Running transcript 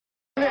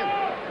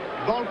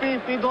Dolphy,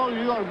 Pidol,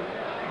 you are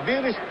be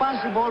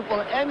responsible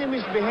for any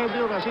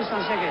misbehavior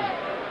resistance seconds.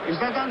 Is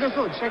that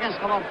understood? Seconds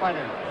come out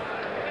final.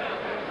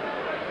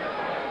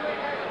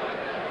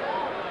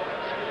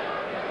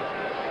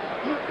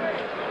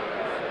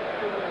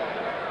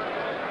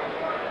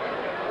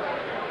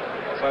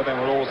 So then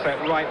we're all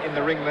set right in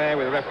the ring there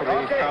with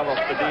referee Carlos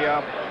Padilla.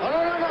 No.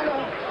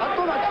 Not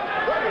too much.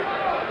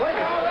 Wait.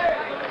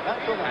 Not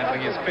too much.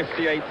 Handling his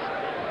 58th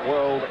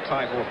world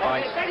title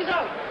fight. Take it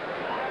out.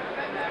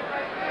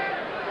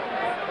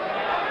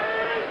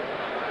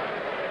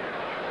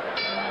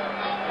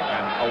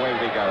 And away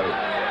we go.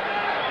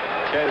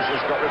 Czyz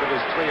has got rid of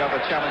his 3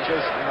 other challengers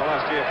in the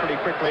last year pretty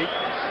quickly.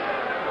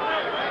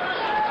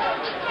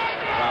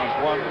 Rounds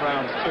 1,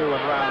 rounds 2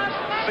 and round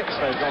 6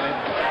 they've gone in.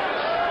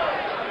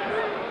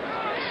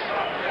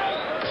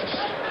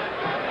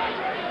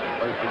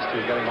 Both these two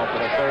getting off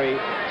at a very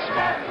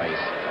smart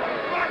pace.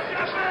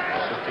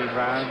 15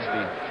 rounds,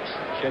 the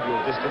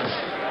scheduled distance.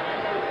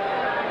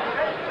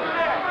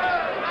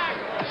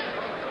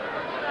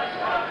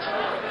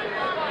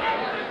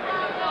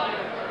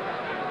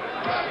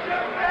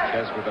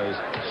 Czyz with those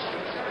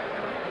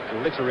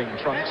glittering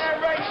trunks. A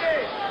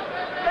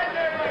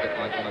bit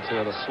like one or two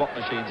of the slot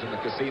machines in the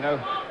casino.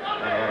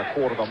 And about a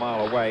quarter of a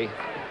mile away.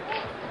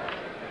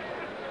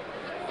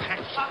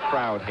 Packed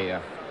crowd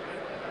here.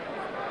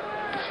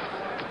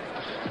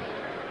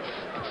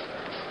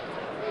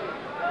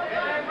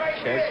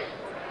 Czyz,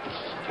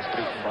 just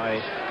beaten by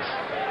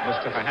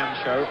Mustafa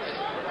Hamsho.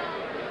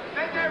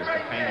 He was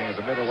campaigning as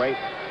a middleweight,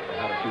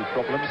 had a few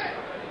problems.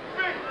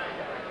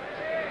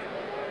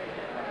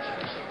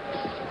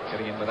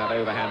 Getting in with that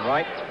overhand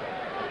right.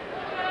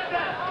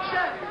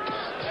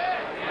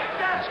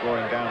 And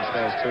scoring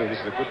downstairs too. This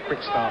is a good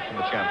quick start from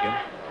the champion.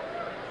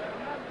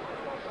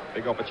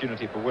 Big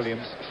opportunity for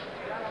Williams.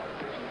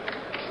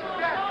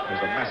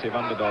 There's a massive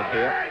underdog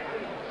here.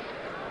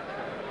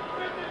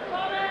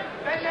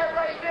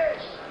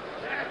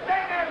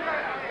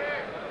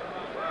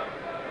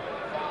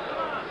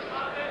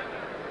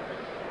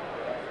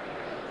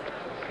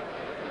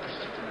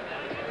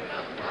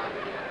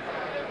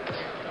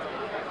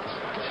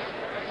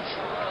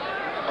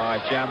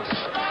 5 jabs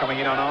coming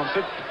in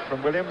unanswered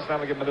from Williams.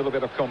 That'll give him a little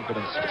bit of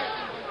confidence.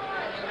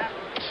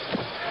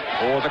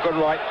 Oh, it's a good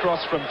right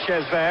cross from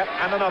Czyz there,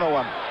 and another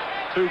one.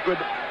 2 good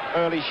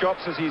early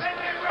shots as he's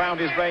found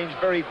his range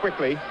very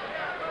quickly.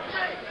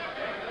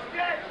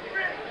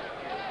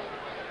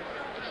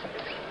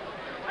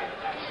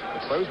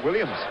 But so's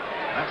Williams.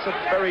 That's a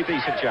very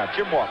decent jab.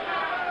 Jim Watt.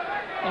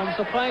 I'm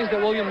surprised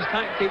at Williams'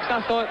 tactics. I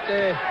thought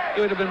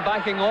he would have been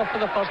backing off for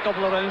the first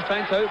couple of rounds,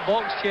 trying to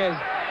outbox Czyz.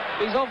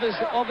 He's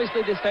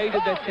obviously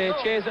decided that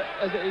Czyz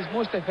is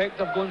most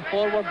effective going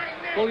forward.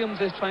 Williams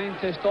is trying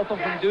to stop him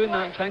from doing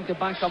that, trying to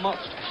back him up.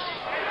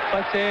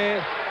 But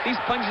these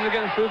punches are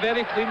getting through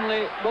very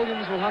cleanly.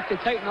 Williams will have to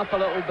tighten up a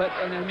little bit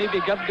and then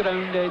maybe give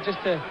ground just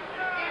to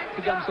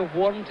get himself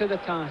warm to the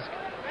task.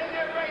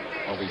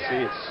 Well, we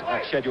see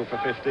it's scheduled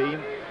for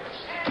 15.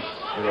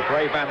 With a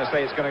brave man to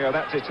say it's going to go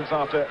that distance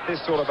after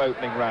this sort of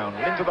opening round.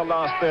 Into the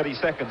last 30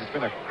 seconds, it's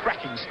been a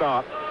cracking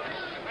start.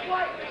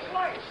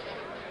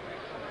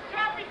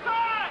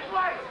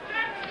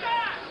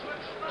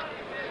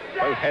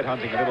 Both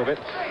headhunting a little bit.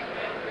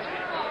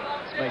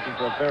 It's making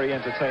for a very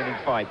entertaining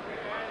fight.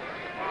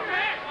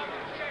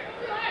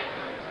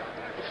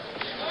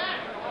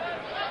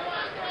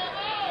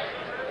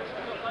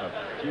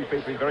 A few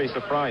people are very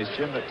surprised,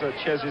 Jim, that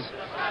Czyz is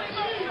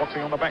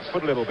boxing on the back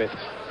foot a little bit.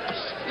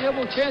 Yeah,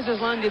 well, Czyz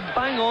has landed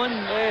bang on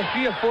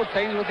 3 or 4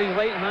 times with his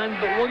right hand,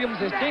 but Williams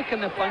has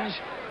taken the punch,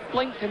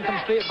 blinked and come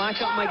straight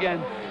back at him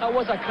again. That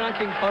was a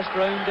cracking first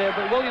round,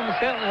 but Williams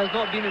certainly has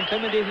not been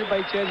intimidated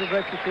by Czyz's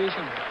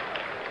reputation.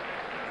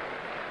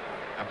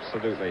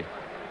 Absolutely.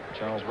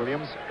 Charles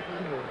Williams.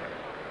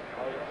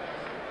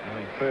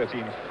 Only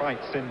 13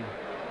 fights in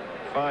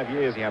 5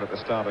 years he had at the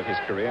start of his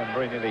career, and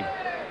very nearly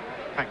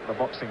packed the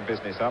boxing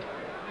business up.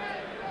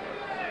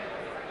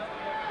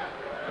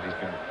 But he's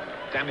been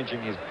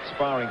damaging his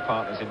sparring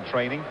partners in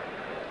training.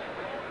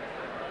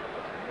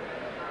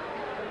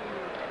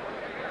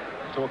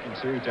 Talking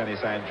to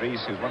Dennis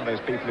Andries, who's one of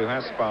those people who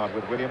has sparred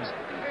with Williams.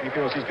 He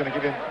feels he's going to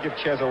give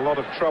Czyz a lot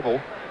of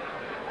trouble.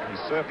 He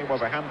certainly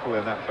was a handful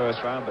in that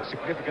first round, but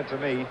significant to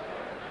me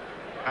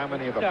how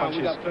many of the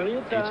punches he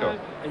took.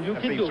 And you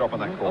and can leaves do drop on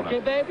that corner.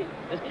 Okay, baby?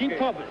 Let's keep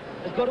pumping.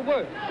 Let's go to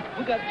work.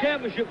 We got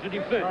championship to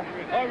defend.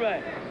 All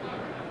right.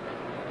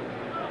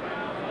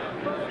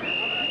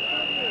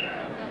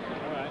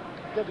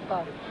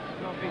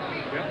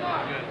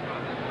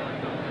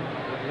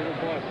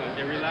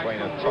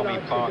 Trainer Tommy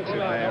Parks in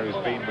there,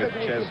 who's been with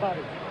Czyz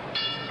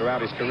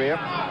throughout his career.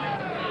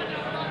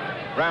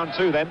 Round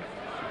 2 then.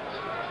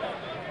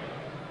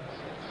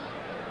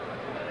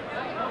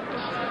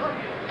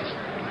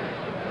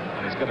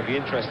 And it's going to be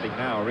interesting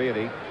now,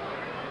 really,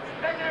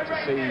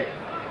 to see if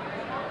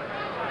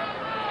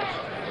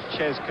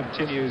Czyz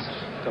continues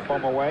to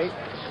bomb away.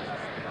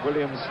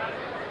 Williams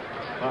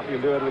might be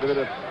lured with a bit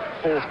of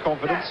false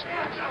confidence.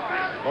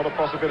 A lot of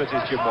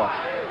possibilities, Jim Watt.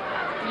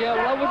 Yeah,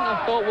 well, I wouldn't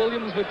have thought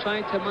Williams would try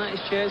to match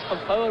Czyz for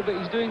power, but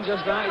he's doing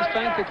just that. He's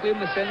trying to claim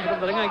the centre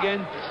of the ring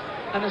again.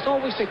 And it's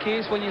always the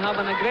case when you have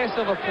an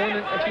aggressive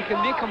opponent, if you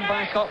can make him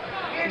back up,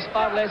 he's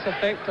far less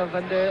effective.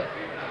 And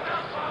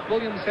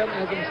Williams certainly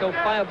has himself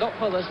fired up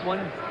for this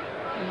one.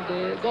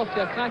 And got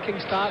to a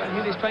cracking start, and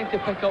here he's trying to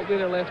pick up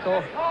where he left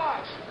off.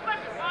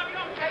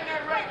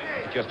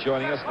 Just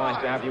joining us,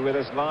 nice to have you with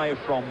us live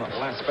from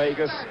Las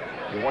Vegas.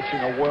 You're watching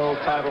a world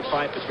title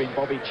fight between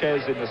Bobby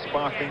Czyz in the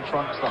sparkling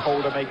trunks, the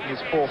holder making his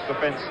 4th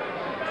defense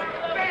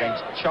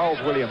against Charles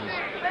Williams.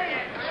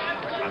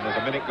 And there's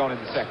a minute gone in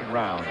the 2nd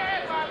round.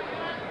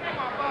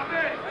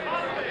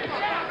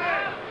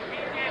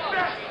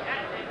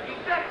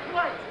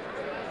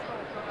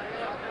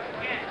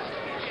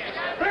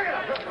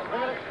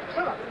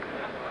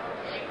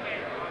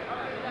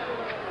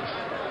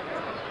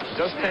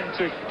 Does tend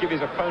to give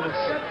his opponents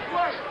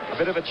a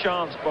bit of a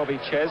chance, Bobby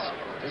Czyz.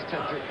 Doesn't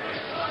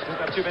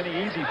have too many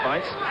easy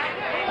fights.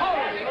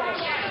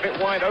 A bit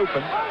wide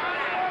open.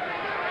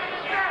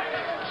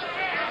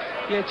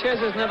 Yeah, Czyz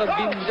has never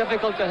been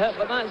difficult to hit,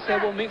 but that's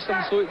what makes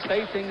him so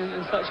exciting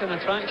and such an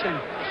attraction.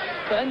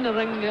 But in the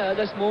ring at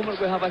this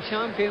moment we have a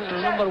champion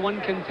and a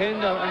 #1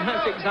 contender, and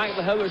that's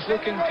exactly how it's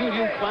looking. 2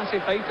 real classy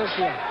fighters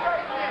here.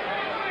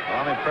 Well,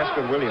 I'm impressed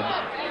with Williams.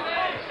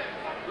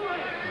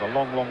 There's a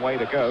long, long way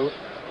to go.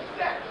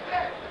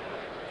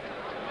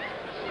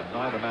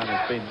 Neither man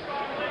has been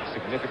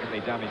significantly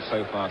damaged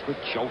so far. Good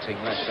jolting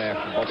left there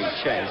from Bobby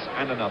Czyz,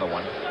 and another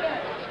one.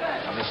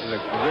 And this is a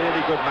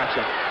really good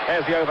matchup.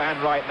 There's the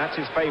overhand right, and that's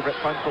his favourite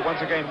punch. But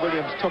once again,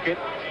 Williams took it,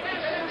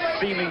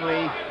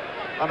 seemingly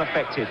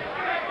unaffected.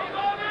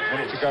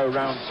 Minute to go,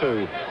 round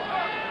 2.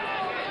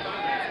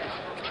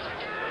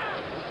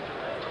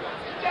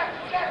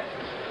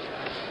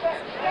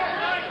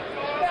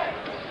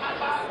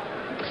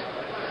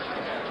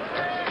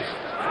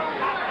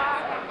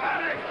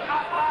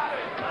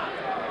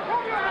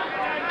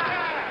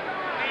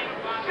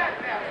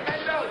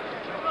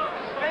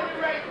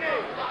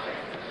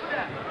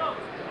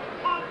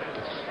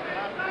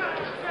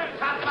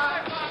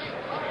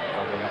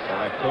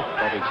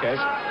 Bobby Czyz.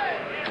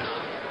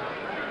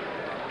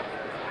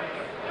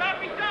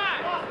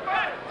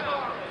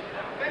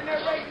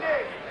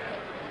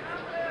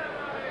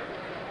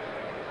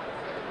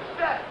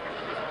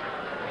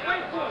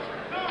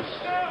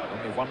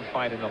 Only 1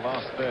 fight in the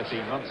last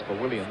 13 months for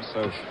Williams,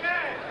 so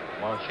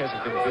while Czyz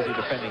has been busy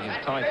defending his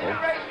title,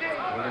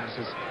 Williams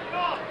has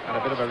had a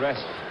bit of a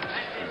rest.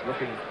 He's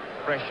looking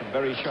fresh and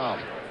very sharp.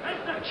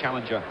 A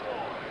challenger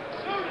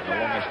in the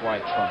longish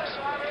white trunks.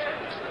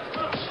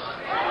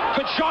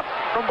 Good shot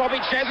from Bobby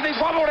Czyz, and he's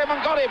wobbled him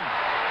and got him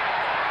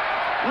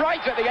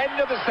right at the end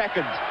of the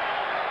 2nd.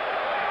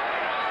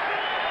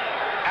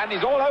 And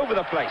he's all over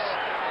the place.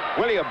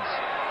 Williams,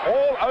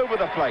 all over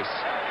the place.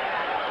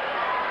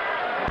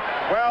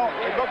 Well,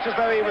 it looked as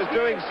though he was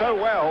doing so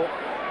well,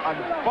 and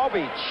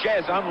Bobby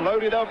Czyz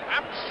unloaded an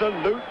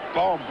absolute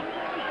bomb.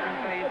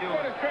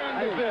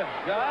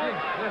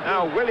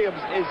 Now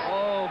Williams is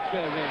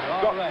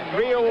got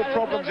real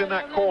problems in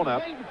that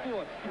corner,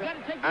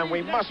 and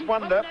we must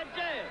wonder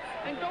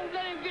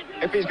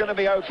if he's going to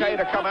be okay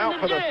to come out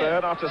for the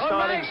 3rd after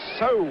starting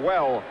so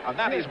well. And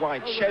that is why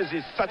Czyz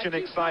is such an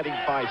exciting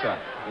fighter.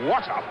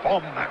 What a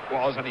bomb that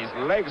was, and his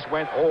legs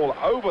went all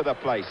over the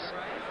place.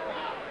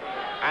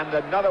 And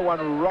another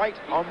one right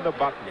on the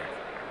button.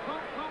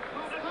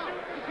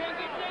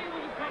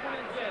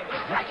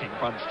 Cracking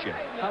punch, Jim.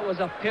 That was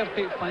a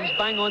perfect punch,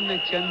 bang on the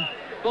chin.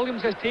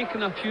 Williams has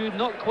taken a few,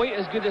 not quite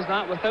as good as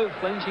that, without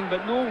flinching,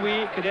 but no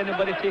way could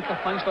anybody take a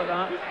punch like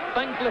that.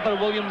 Thankfully for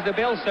Williams, the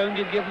bell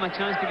sounded, gave him a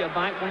chance to get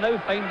back. We'll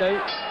now find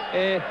out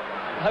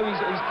how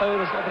his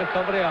powers of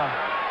recovery are.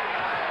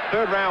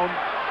 3rd round.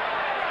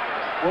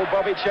 Will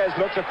Bobby Czyz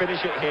look to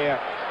finish it here?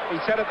 He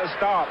said at the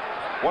start,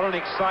 what an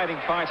exciting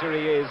fighter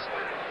he is.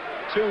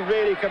 2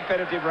 really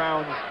competitive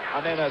rounds,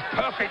 and then as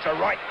perfect a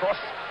right cross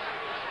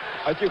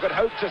as you could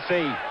hope to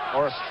see,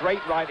 or a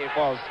straight right it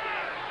was.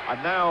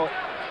 And now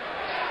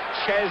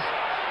Czyz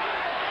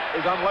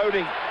is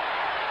unloading.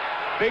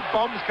 Big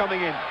bombs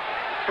coming in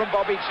from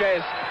Bobby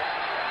Czyz.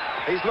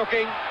 He's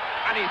looking,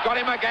 and he's got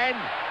him again.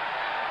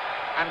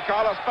 And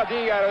Carlos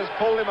Padilla has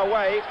pulled him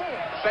away,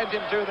 sent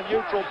him to the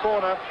neutral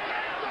corner,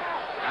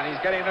 and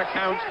he's getting a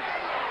count.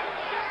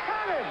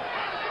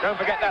 Don't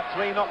forget that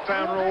 3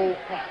 knockdown rule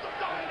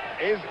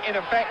is in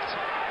effect.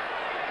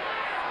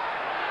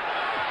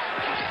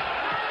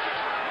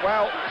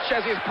 Well,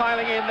 Czyz is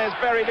piling in, there's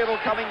very little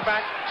coming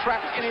back,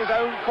 trapped in his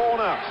own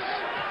corner.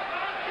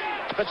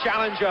 The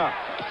challenger.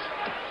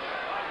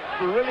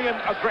 Brilliant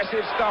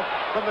aggressive stuff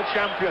from the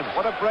champion.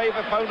 What a brave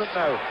opponent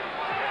though.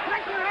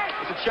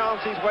 It's a chance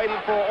he's waited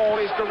for all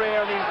his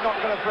career, and he's not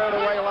going to throw it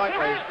away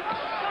lightly.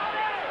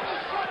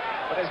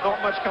 But there's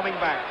not much coming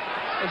back.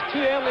 It's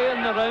too early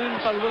in the round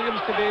for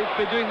Williams to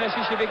be doing this.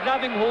 He should be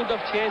grabbing hold of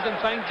Czyz and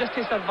trying just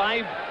to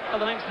survive for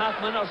the next half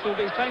minute or so,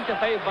 but he's trying to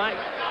fight back.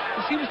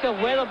 He seems to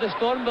have weathered the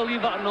storm,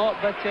 believe it or not,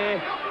 but I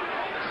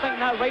think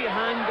that right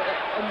hand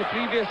in the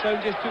previous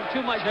round just took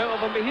too much out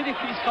of him, but here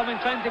he's coming,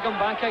 trying to come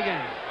back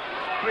again.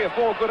 3 or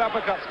 4 good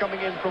uppercuts coming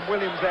in from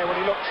Williams there when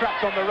he looked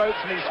trapped on the ropes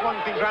and he swung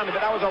things around him,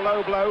 but that was a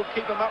low blow.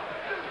 Keep him up,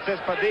 says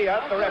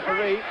Padilla, the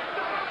referee,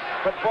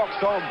 but box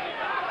on.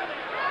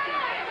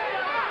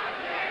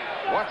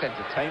 What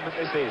entertainment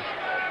this is.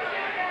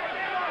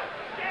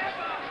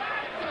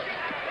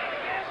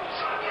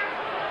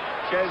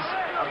 Czyz,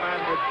 a man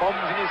with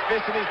bombs in his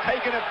fist, and he's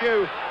taken a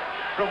few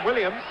from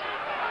Williams.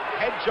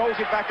 Head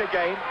jolted back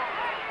again.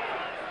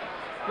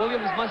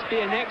 Williams must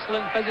be in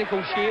excellent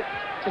physical shape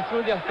to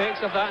throw the effects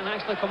of that and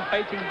actually come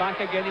fighting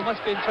back again. He must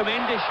be in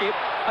tremendous shape.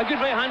 A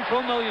good right hand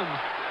from Williams.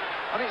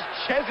 And it's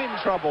Czyz in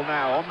trouble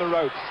now on the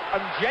ropes,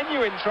 and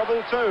genuine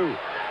trouble too.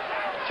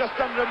 Just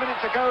under a minute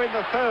to go in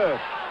the third.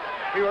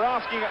 We were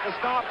asking at the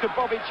start, could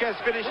Bobby Czyz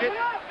finish it?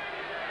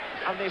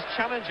 And this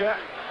challenger,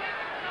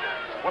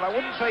 well, I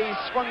wouldn't say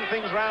he's swung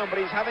things round, but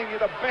he's having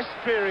the best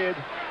period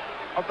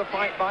of the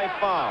fight by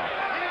far.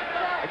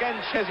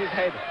 Again, Czyz's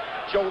head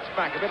jolts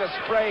back. A bit of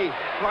spray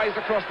flies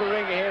across the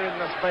ring here in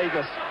Las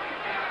Vegas.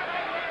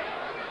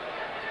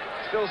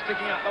 Still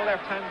sticking out the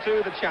left hand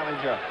to the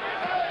challenger.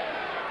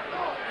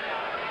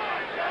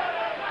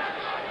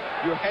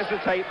 You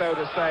hesitate, though,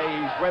 to say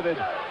he's weathered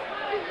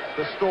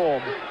the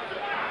storm,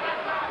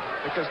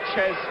 because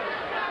Czyz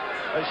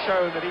has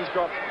shown that he's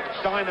got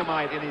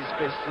dynamite in his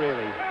fist,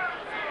 really.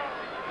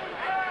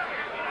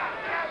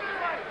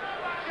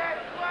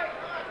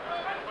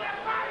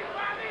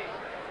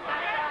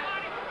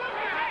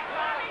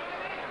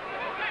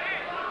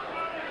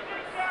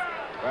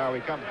 Well,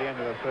 we come to the end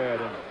of the third,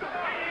 and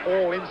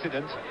all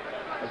incident,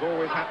 as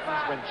always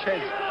happens when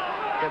Czyz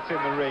gets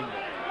in the ring.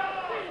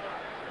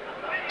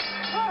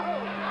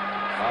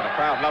 Oh, the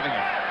crowd loving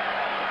it.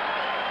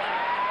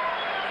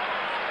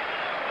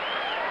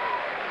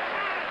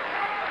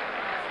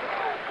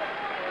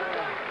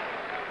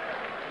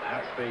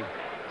 That's the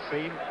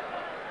scene.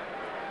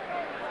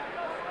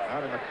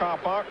 Out in the car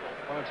park,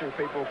 1 or 2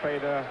 people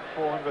paid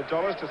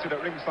 $400 to sit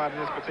at ringside in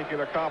this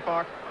particular car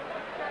park.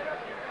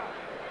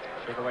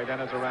 Sugar Ray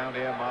Leonard's around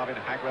here, Marvin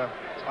Hagler,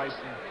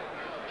 Tyson,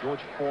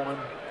 George Foreman.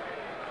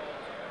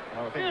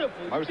 Well, I think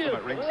most of them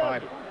at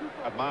ringside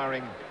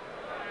admiring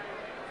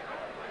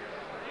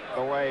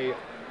the way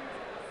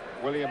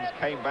Williams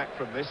came back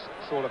from this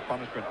sort of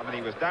punishment. I mean,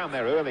 he was down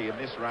there early in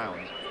this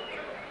round,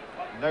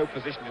 no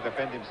position to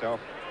defend himself,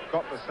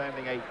 got the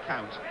standing 8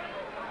 count,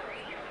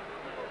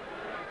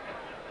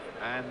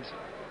 and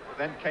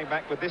then came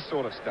back with this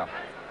sort of stuff.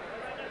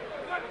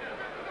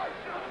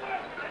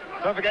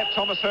 Don't forget,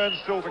 Thomas Hearn's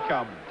still to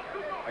come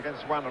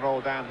against one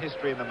roll down,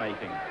 history in the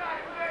making.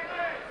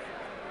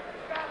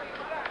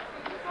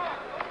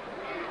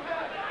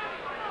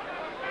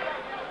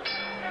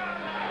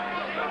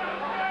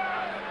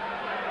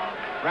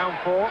 Round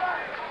 4.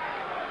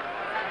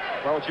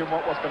 Well, Jim,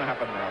 what's going to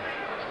happen now?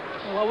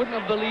 Well, I wouldn't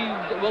have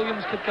believed that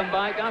Williams could come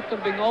back after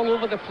being all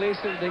over the place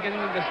at the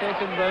beginning of the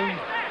second round,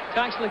 to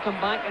actually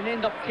come back and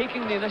end up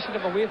taking the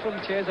initiative away from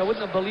Czyz. I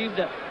wouldn't have believed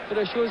it, but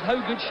it shows how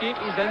good shape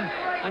he's in,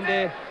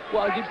 and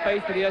what a good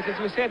fighter he is. As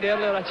we said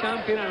earlier, a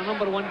champion and a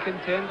 #1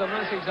 contender, and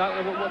that's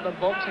exactly what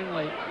they're boxing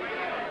like.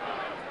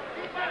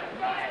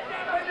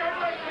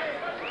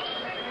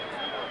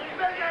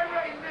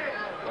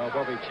 Well,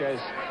 Bobby Czyz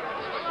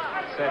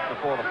said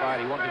before the fight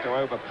he wanted to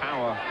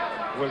overpower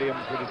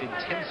Williams with his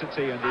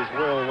intensity and his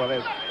will. Well,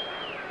 there's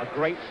a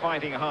great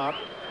fighting heart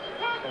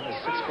in the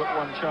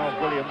 6'1" Charles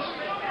Williams.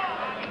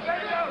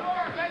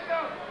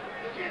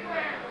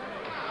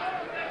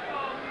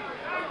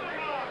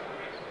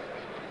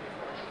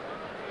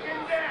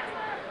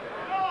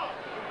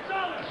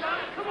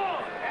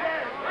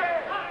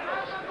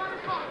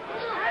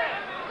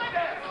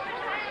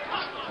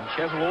 And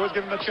Czyz will always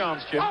give him a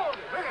chance, Jim.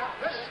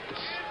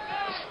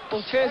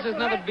 Well, Czyz has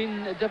never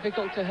been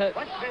difficult to hit.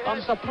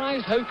 I'm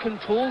surprised how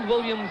controlled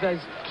Williams is.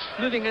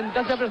 Moving in,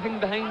 does everything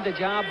behind the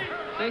jab.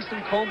 Nice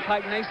and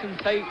compact, nice and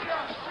tight.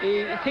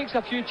 He takes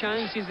a few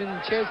chances,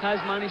 and Czyz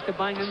has managed to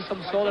bang in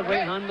some solid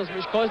right-handers,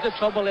 which caused the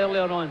trouble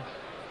earlier on.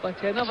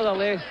 But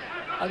nevertheless,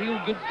 a real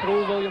good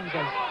pro Williams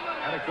is.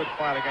 Had a good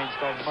fight against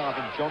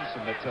Marvin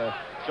Johnson, but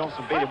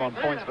Johnson beat him on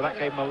points, but that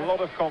gave him a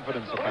lot of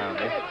confidence,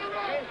 apparently.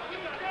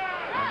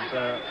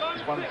 And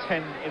he's won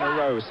 10 in a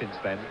row since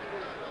then.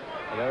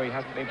 Although he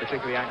hasn't been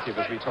particularly active,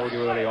 as we told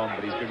you early on,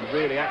 but he's been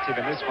really active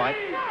in this fight.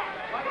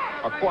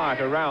 A quiet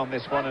around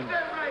this one, and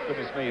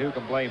goodness me, who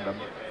can blame them?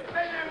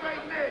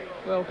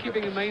 Well,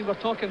 keeping in mind,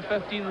 we're talking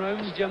 15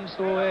 rounds, Jim,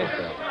 so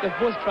they've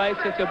both tried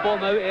to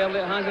bomb out early.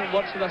 It hasn't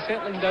worked, so they're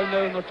settling down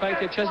now, and they're trying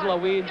to chisel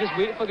away and just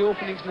wait for the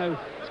openings now.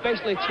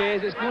 Especially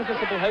Czyz. It's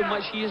noticeable how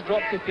much he has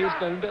dropped the pace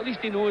down, but at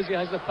least he knows he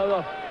has the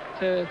power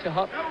to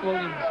hurt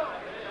Williams.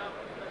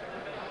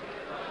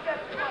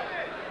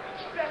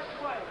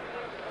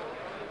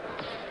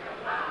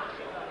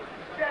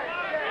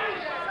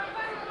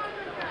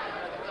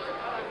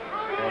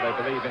 Well, they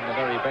believe in the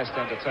very best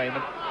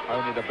entertainment.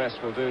 Only the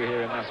best will do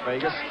here in Las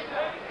Vegas.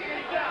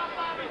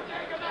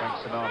 Frank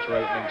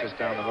Sinatra opening just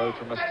down the road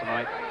from us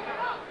tonight.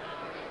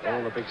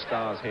 All the big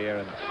stars here,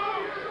 and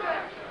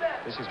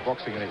this is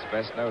boxing at its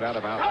best, no doubt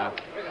about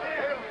that.